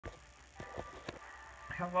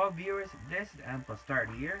Hello viewers, this is Ample Start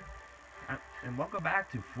here, and welcome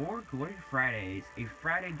back to 4 Glory Fridays, a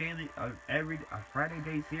Friday daily Friday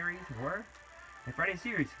day series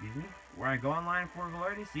where I go online for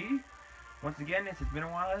Glory to see. Once again, it's been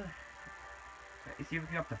a while. Let's see if we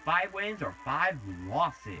can get up to 5 wins or 5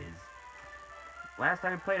 losses. Last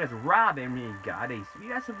time we played as Robin, we had a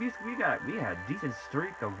decent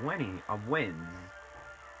streak of wins.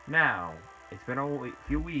 Now it's been a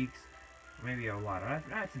few weeks. Maybe a lot. I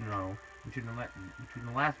have to know between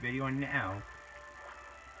the last video and now.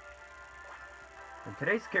 And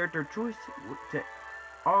today's character choice.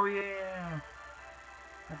 Oh yeah,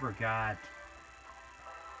 I forgot.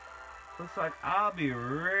 Looks like I'll be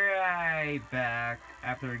right back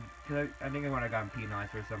after. Cause I think I would have gotten penalized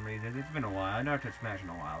for some reason. It's been a while. I never touched Smash in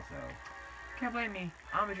a while, so can't blame me.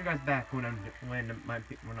 I'll meet you guys back when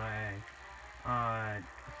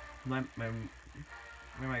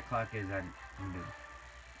my clock is at.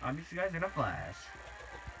 I'll meet you guys in a flash.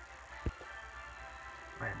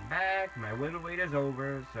 I'm back. My little wait is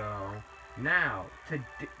over. So now,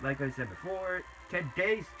 like I said before,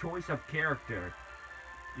 today's choice of character.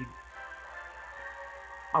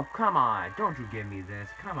 Oh come on! Don't you give me this?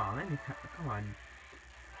 Come on, come on.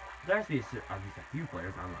 There's at least a few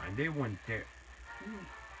players online. They wouldn't dare.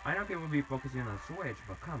 I don't think we'll be focusing on the Switch,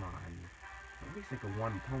 but come on. At least like a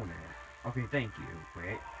one opponent. Okay, thank you.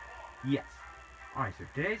 Wait. Yes. Alright, so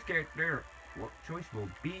today's character choice will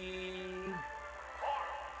be...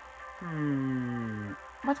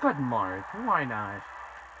 Let's go with Marth. Why not?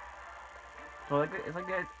 So it's like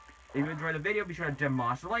this. If you enjoyed the video, be sure to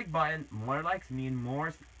demolish the like button. More likes mean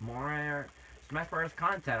more Smash Bros.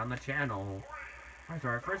 Content on the channel. Alright, so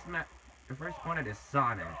our first opponent is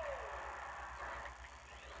Sonic.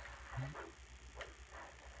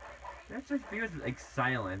 That just feels like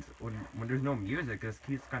silent when there's no music. This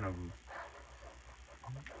keeps kind of.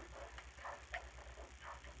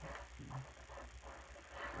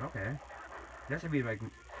 Okay. That should be like.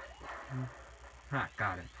 Ha,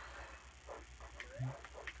 got it.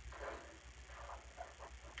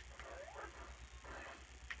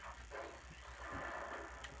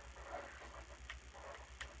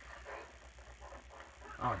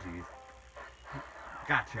 Oh jeez.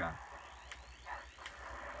 Gotcha.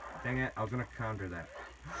 Dang it, I was gonna counter that.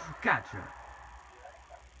 Gotcha!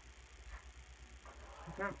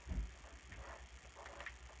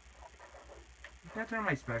 That's one of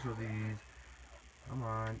my specialties. Come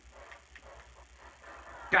on.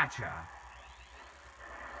 Gotcha!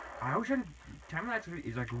 I wish time lapse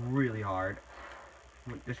is like really hard.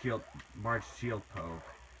 With the Marth's shield poke.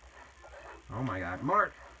 Oh my god.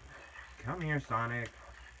 Marth! Come here, Sonic.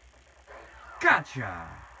 Gotcha!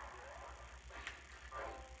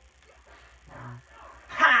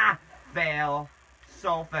 Ha! Fail.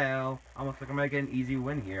 So fail. Almost like I'm gonna get an easy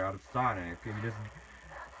win here out of Sonic.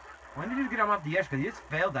 Why did you just get him off the edge? Because he just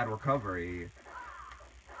failed that recovery.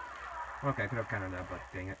 Okay, I could have countered that, but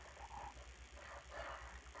dang it.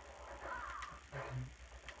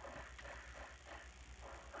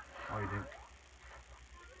 Oh, you didn't.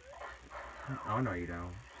 Oh, no, you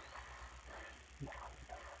don't.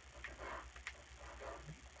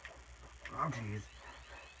 Oh, jeez.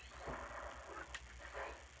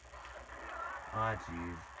 Ah,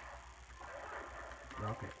 jeez.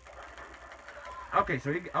 Okay. Okay,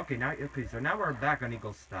 so now we're back on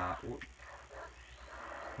equal stop.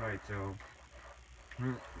 Alright, so.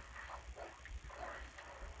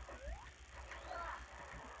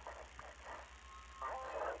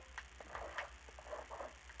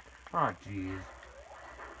 Ah, jeez.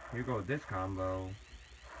 Here goes this combo.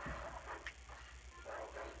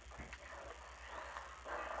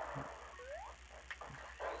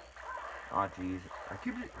 Oh jeez, I'm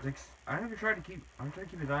trying to keep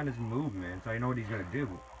his eye on his movement, so I know what he's gonna do.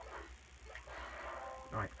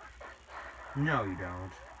 Alright. No, you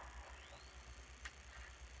don't.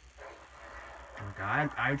 Okay,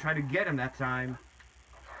 I tried to get him that time.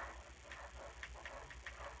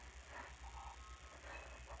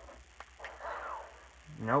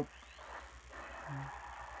 Nope.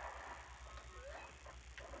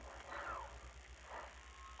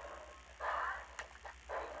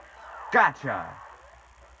 Gotcha!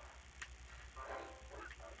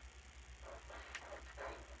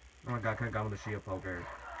 Oh my god, I could've gone with the shield poker.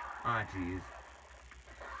 Ah, jeez.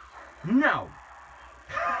 No!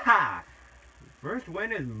 Ha! First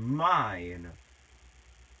win is mine.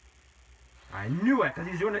 I knew it,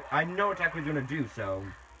 because he's doing it. I know what exactly he's gonna do, so.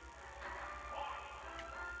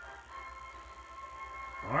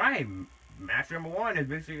 Alright, match number 1 is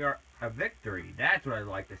basically a victory. That's what I'd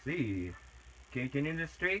like to see. Continue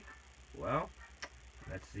this streak? Well,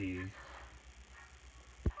 let's see.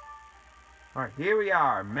 Alright, here we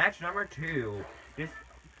are. Match number 2. This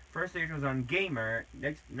first stage was on Gamer.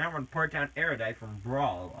 Now we're on Port Town Erudite from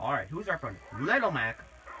Brawl. Alright, who's our opponent? Little Mac.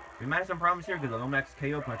 We might have some problems here because Little Mac's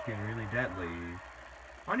KO punch can be really deadly.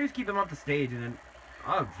 I'll just keep him off the stage and then...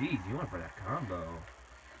 Oh, jeez, you went for that combo.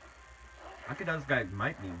 I could tell this guy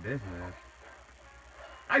might mean business.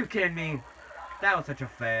 Are you kidding me? That was such a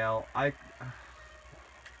fail. Oh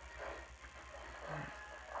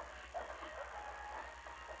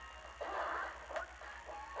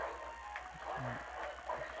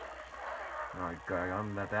god,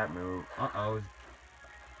 I'm at that move. Uh-oh.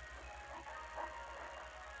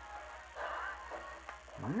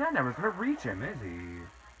 That never's gonna reach him, is he?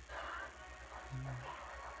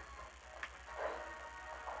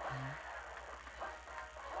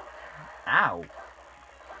 Ow!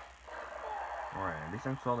 Alright, at least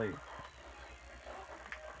I'm slowly...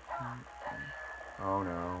 Oh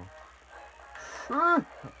no.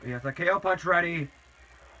 He has a KO punch ready!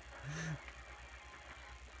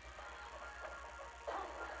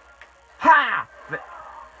 Ha!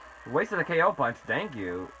 Wasted a KO punch, thank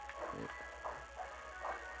you.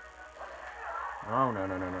 Oh no.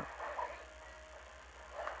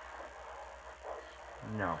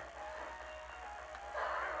 No.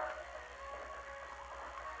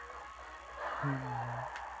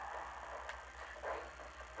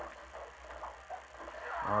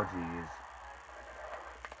 Oh jeez.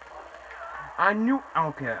 I knew.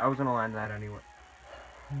 Okay, I was gonna land that anyway.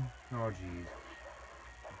 Oh jeez.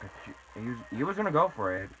 He was gonna go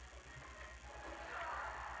for it.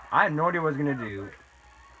 I had no idea what I was gonna do.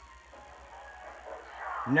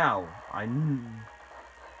 No,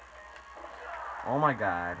 oh my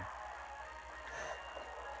god.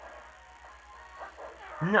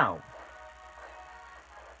 No.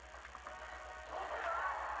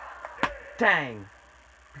 Dang.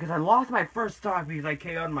 Because I lost my first stock because I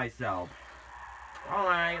KO'd myself.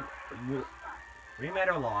 Alright. Rematch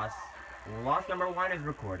or loss. Loss number 1 is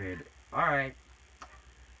recorded. Alright.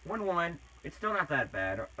 1-1. It's still not that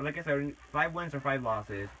bad. Like I said, 5 wins or 5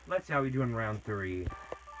 losses. Let's see how we do in round 3.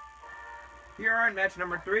 Here are in match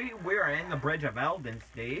number 3. We are in the Bridge of Elden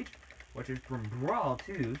stage, which is from Brawl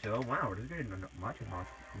 2. So wow, we're just getting much.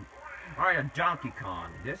 Alright, a Donkey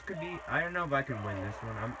Kong. This could be. I don't know if I can win this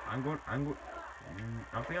one. I'm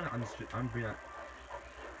feeling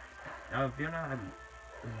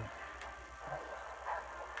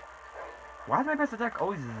why is my best attack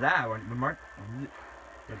always that when Marth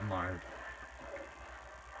with Marth?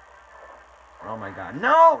 Oh my god.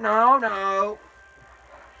 No!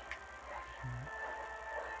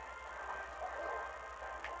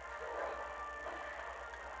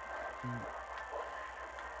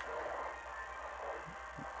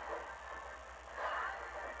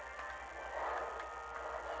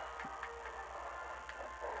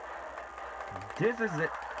 This is it.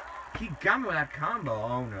 He got me with that combo.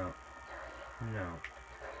 Oh no. No.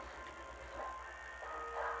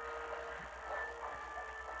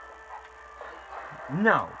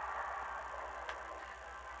 No.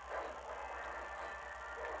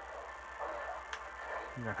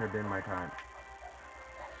 That could have been my time.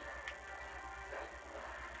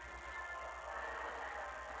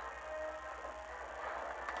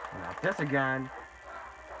 Not this again.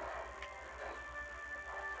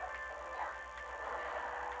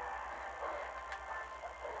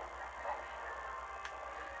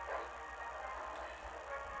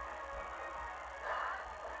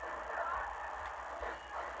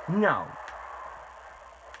 No.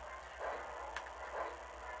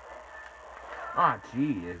 Ah,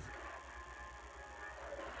 jeez.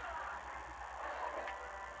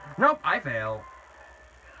 Nope, I failed.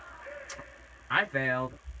 I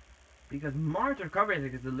failed. Because Marth's recovery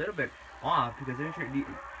is a little bit off because it didn't.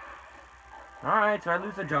 Alright, so I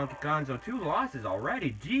lose the Donkey Kong, so 2 losses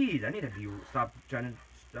already. Jeez, I need to stop trying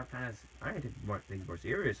to I need to take things more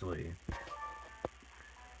seriously.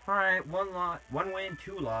 Alright, 1 win,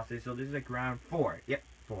 2 losses, so this is like round 4. Yep,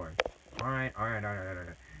 4.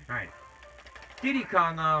 Alright. Diddy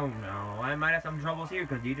Kong, oh no, I might have some troubles here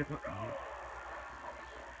because Diddy.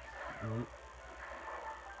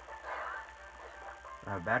 I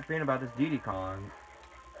have a bad feeling about this Diddy Kong.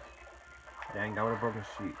 Dang, I would have broken his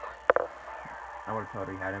sheet. I would have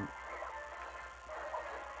totally had him.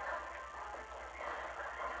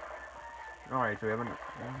 Alright, so we haven't.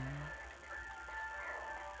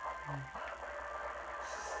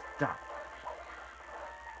 Stop.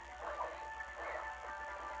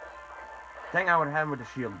 Dang, I would have had him with the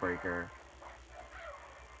shield breaker.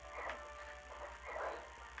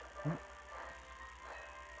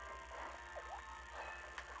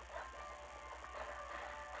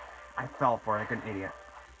 I fell for it like an idiot.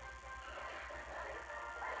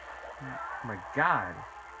 Oh my god.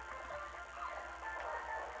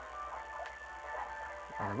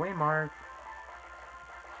 Out of the way, Marth.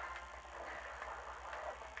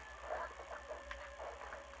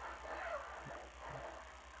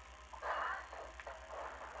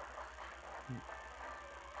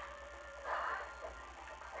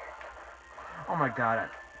 Oh my god.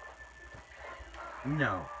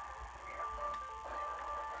 No.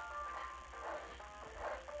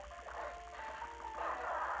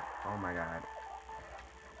 Oh my god.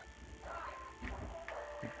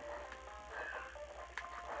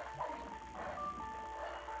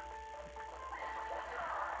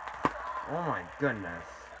 Oh my goodness.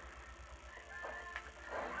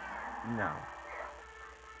 No.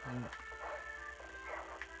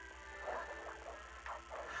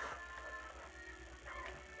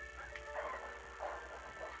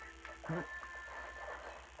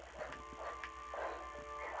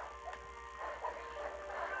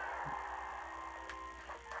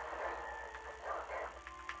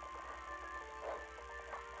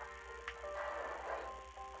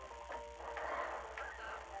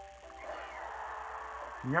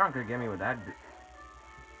 You're not gonna get me with that.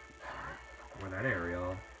 With that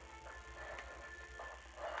aerial.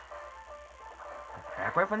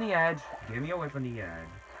 Back away from the edge. Get me away from the edge.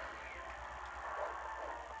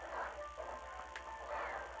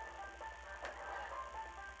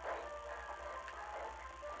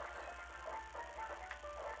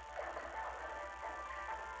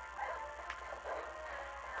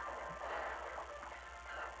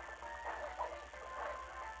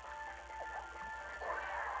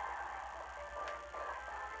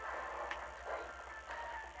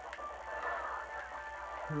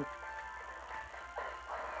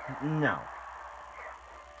 No.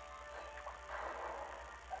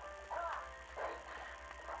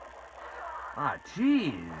 Ah,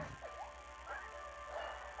 jeez.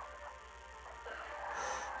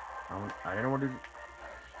 I don't know what to do.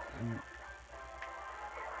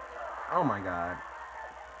 Oh my god.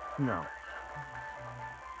 No.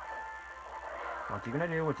 What's he gonna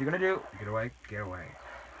do? What's he gonna do? Get away. Get away.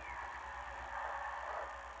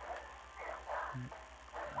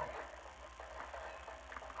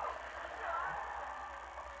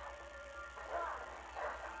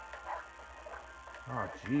 Oh,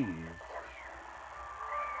 jeez.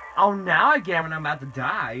 Oh, now I get him when I'm about to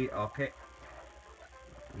die. Okay.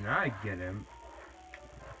 Now I get him.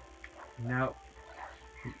 No.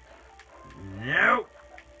 No.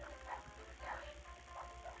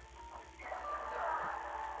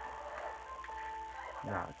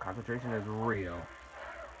 Nah, concentration is real.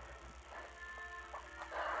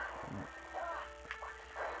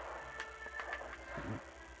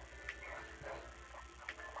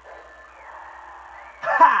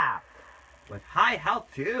 Ha! With high health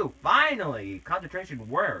too. Finally, concentration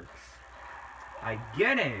works. I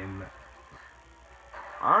get him.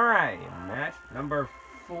 Alright, match number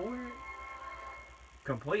 4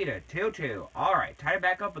 completed. 2-2. Alright, tie it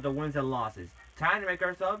back up with the wins and losses. Time to make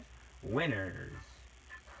ourselves winners.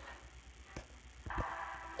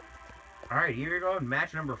 Alright, here we go.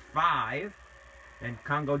 Match number 5. And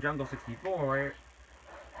Congo Jungle 64.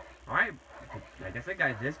 Alright, like I said,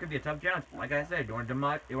 guys, this could be a tough challenge. Like I said, you want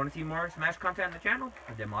to see more Smash content on the channel?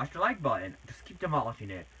 Demolish the like button. Just keep demolishing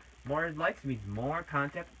it. More likes means more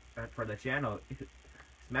content for the channel,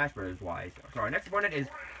 Smash Bros. Wise. So our next opponent is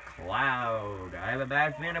Cloud. I have a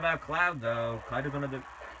bad feeling about Cloud, though. Cloud is one of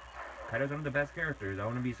the best characters. I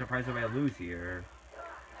wouldn't be surprised if I lose here.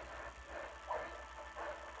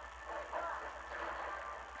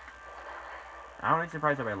 I wouldn't be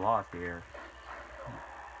surprised if I lost here.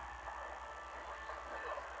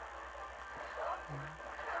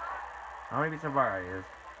 I wouldn't be surprised.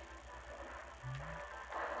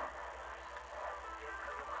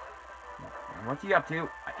 What's he up to?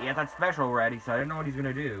 He has that special ready, so I don't know what he's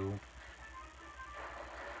gonna do.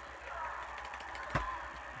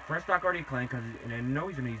 First stock already claimed, and I know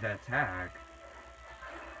he's gonna use that attack.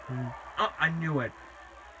 Oh, I knew it.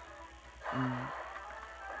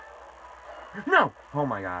 No! Oh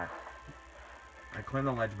my god. I claimed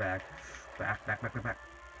the ledge back. Back.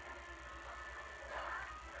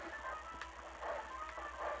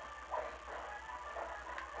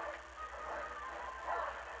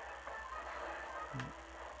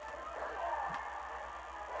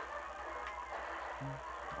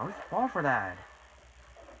 I was fall for that.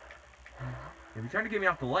 If he's trying to get me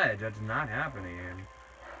off the ledge, that's not happening.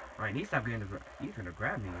 Alright, he's not getting he's gonna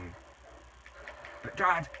grab me. But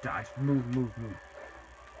dodge, move.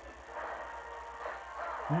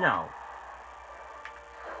 No.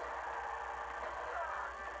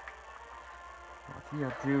 What's he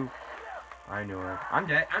up to? I knew it. I'm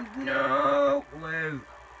dead. No! Live.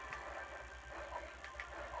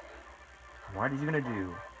 What is he gonna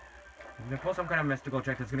do? He's gonna pull some kind of mystical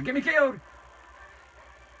trick that's gonna get me killed!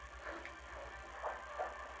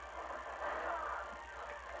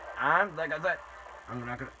 Like I said, I'm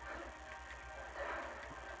not gonna...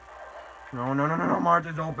 No,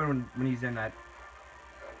 Marth is open when he's in that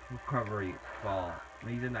recovery fall.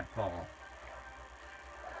 When he's in that fall.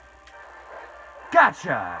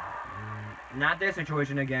 Gotcha! Not this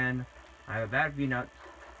situation again. I have a bad feeling out.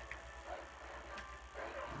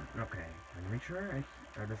 Okay, I'm make sure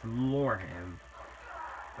I just lure him.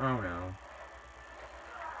 Oh no.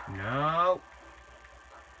 No!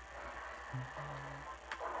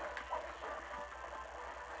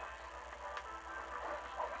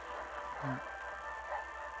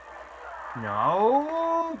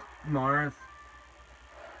 No! Marth.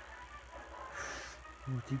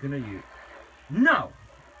 What's he gonna use? No!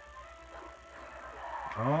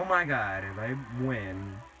 Oh my god, if I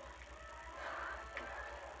win.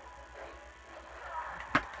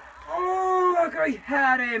 Oh, look, I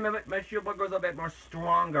had him! My shield block goes a bit more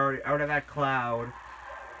stronger out of that cloud.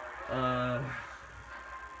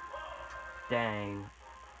 Dang.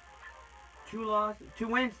 2 losses, 2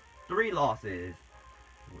 wins, 3 losses.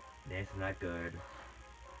 This is not good.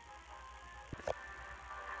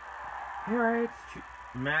 Alright,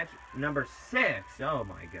 match number 6. Oh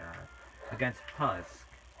my god. Against Husk.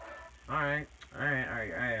 Alright.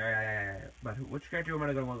 But which character am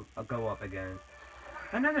I gonna go up against?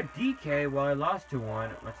 Another DK. Well, I lost to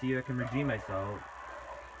one. Let's see if I can redeem myself.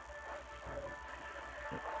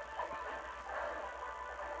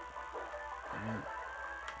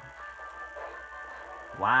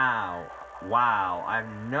 Wow. I have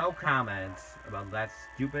no comments about that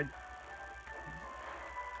stupid.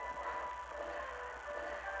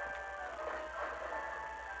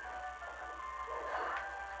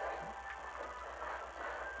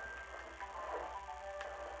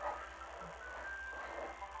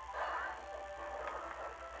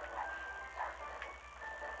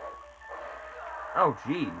 Oh,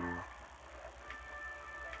 jeez.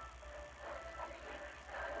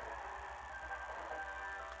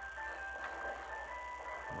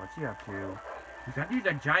 What's he up to? He's got to use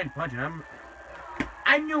a giant punch, and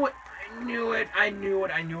I knew it! I knew it! No. I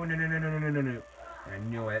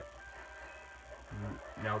knew it.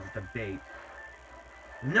 Now it's just a bait.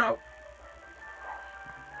 No!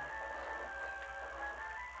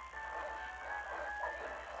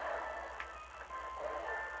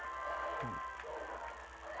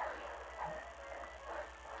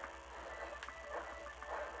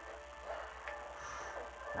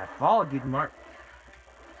 That fall did Mark.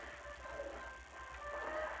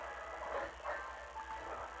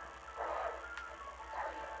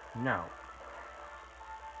 No.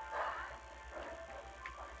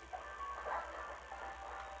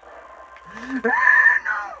 No!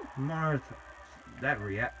 Marth. That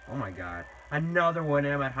react. Oh my god. Another one,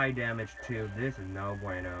 and I'm at high damage too. This is no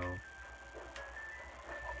bueno.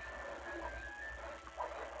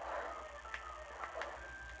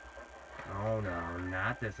 Oh no,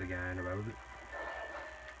 not this again.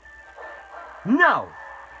 No!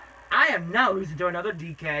 I am not losing to another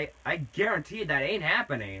DK. I guarantee that ain't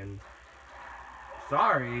happening.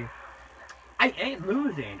 Sorry. I ain't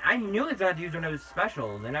losing. I knew it's not to use one of his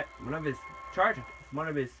specials and one of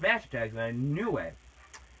his smash attacks, and I knew it.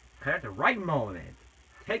 Cut at the right moment.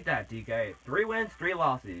 Take that, DK. 3 wins, 3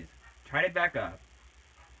 losses. Try it back up.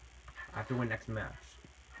 I have to win next match.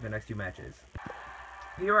 The next 2 matches.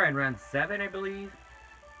 Here we're in round 7, I believe.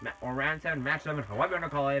 Or round 7, match 7, however you want to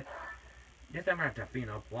call it. This time we're at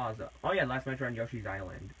Tofino Plaza. Oh yeah, last match we're on Yoshi's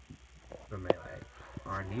Island. The Melee.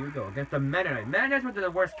 Alright, here we go. Against the Meta Knight. Meta Knight's one of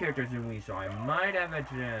the worst characters in Wii, so I might have a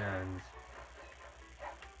chance.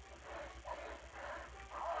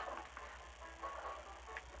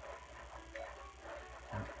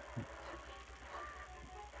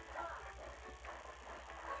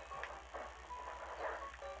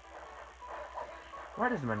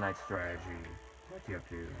 What is my Knight's strategy? What's he up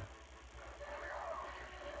to?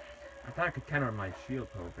 I thought I could counter my shield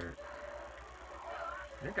poker.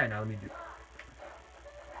 This guy now let me do.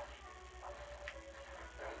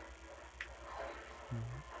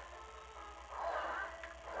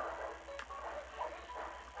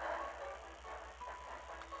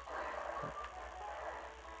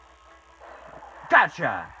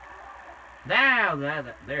 Gotcha! Now that's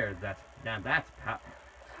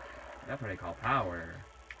what I call power.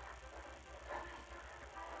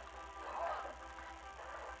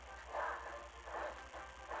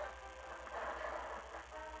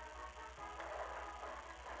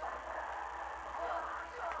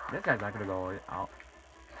 This guy's not gonna go out.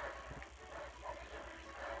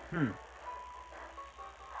 Come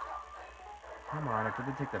on, I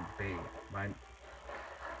couldn't take the bait. Right?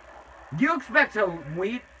 You expect to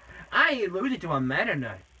win? I ain't losing to a Meta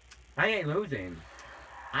Knight. I ain't losing.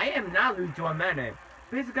 I am not losing to a Meta Knight.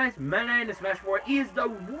 Basically, guys, Meta Knight in the Smash 4 is the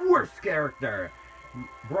worst character.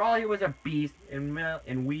 Brawl, he was a beast. In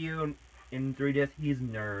WiiU, in 3DS, he's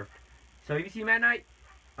nerfed. So if you see Meta Knight,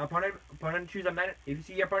 opponent choose a Meta. If you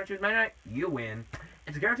see your opponent choose Meta Knight, you win.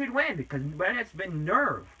 It's a guaranteed win because Meta Knight's been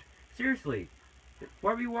nerfed. Seriously,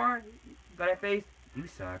 whoever you are that I faced, you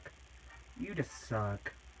suck. You just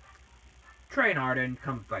suck. Train Arden,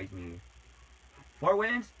 come fight me. 4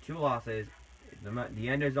 wins, 2 losses. The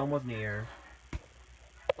end is almost near.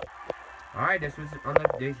 Alright, this was on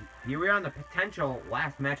the here we are on the potential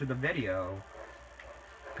last match of the video.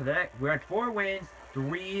 We're at 4 wins,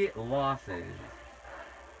 3 losses.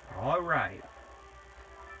 Alright.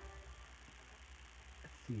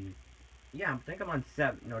 Let's see. Yeah, I think I'm on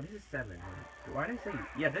 7. No, this is 7. Why did I say?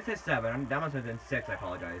 Yeah, this is 7. That must have been 6. I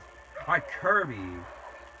apologize. Alright, Kirby.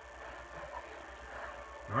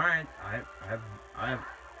 Alright, I have. I have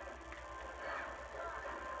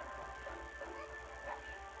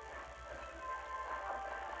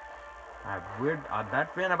bad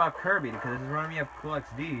feeling about Kirby because this is running me of cool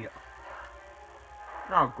XD.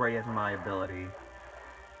 Not great as my ability.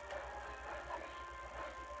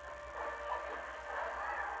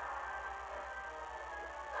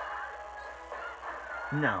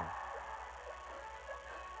 No.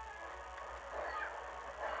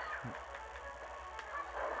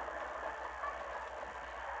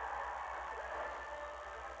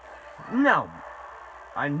 No.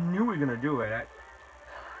 I knew we were gonna do it.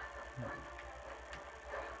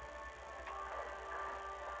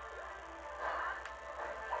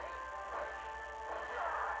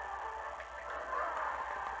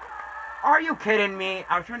 Are you kidding me?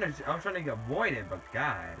 I was trying to avoid it, but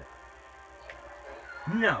God.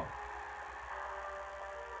 No.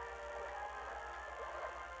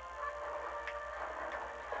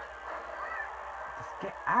 Just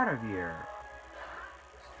get out of here.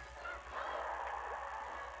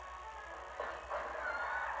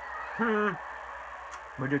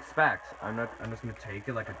 What do you expect? I'm just gonna take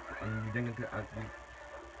it like a.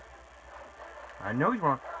 I know he's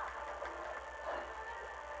wrong.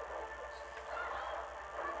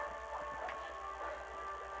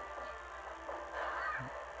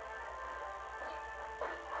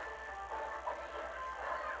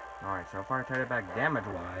 Alright, so far I tried it back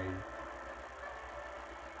damage-wise.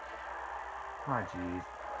 Oh, jeez.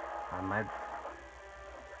 I might...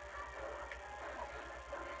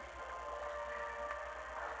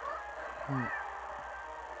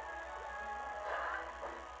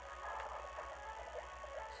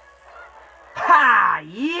 Ha!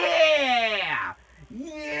 Yeah!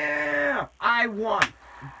 Yeah! I won!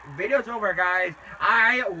 Video's over, guys.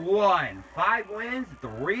 I won. 5 wins,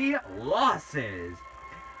 3 losses.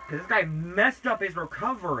 Because this guy messed up his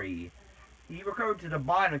recovery. He recovered to the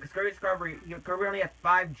bottom. Because Kirby's recovery, Kirby only has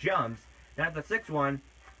 5 jumps. Then at the 6th one,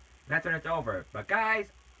 that's when it's over. But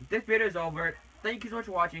guys, this video is over. Thank you so much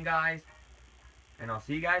for watching, guys. And I'll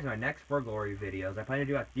see you guys in my next For Glory videos. I plan to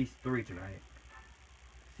do at least 3 tonight.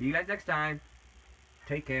 See you guys next time.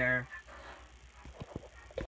 Take care.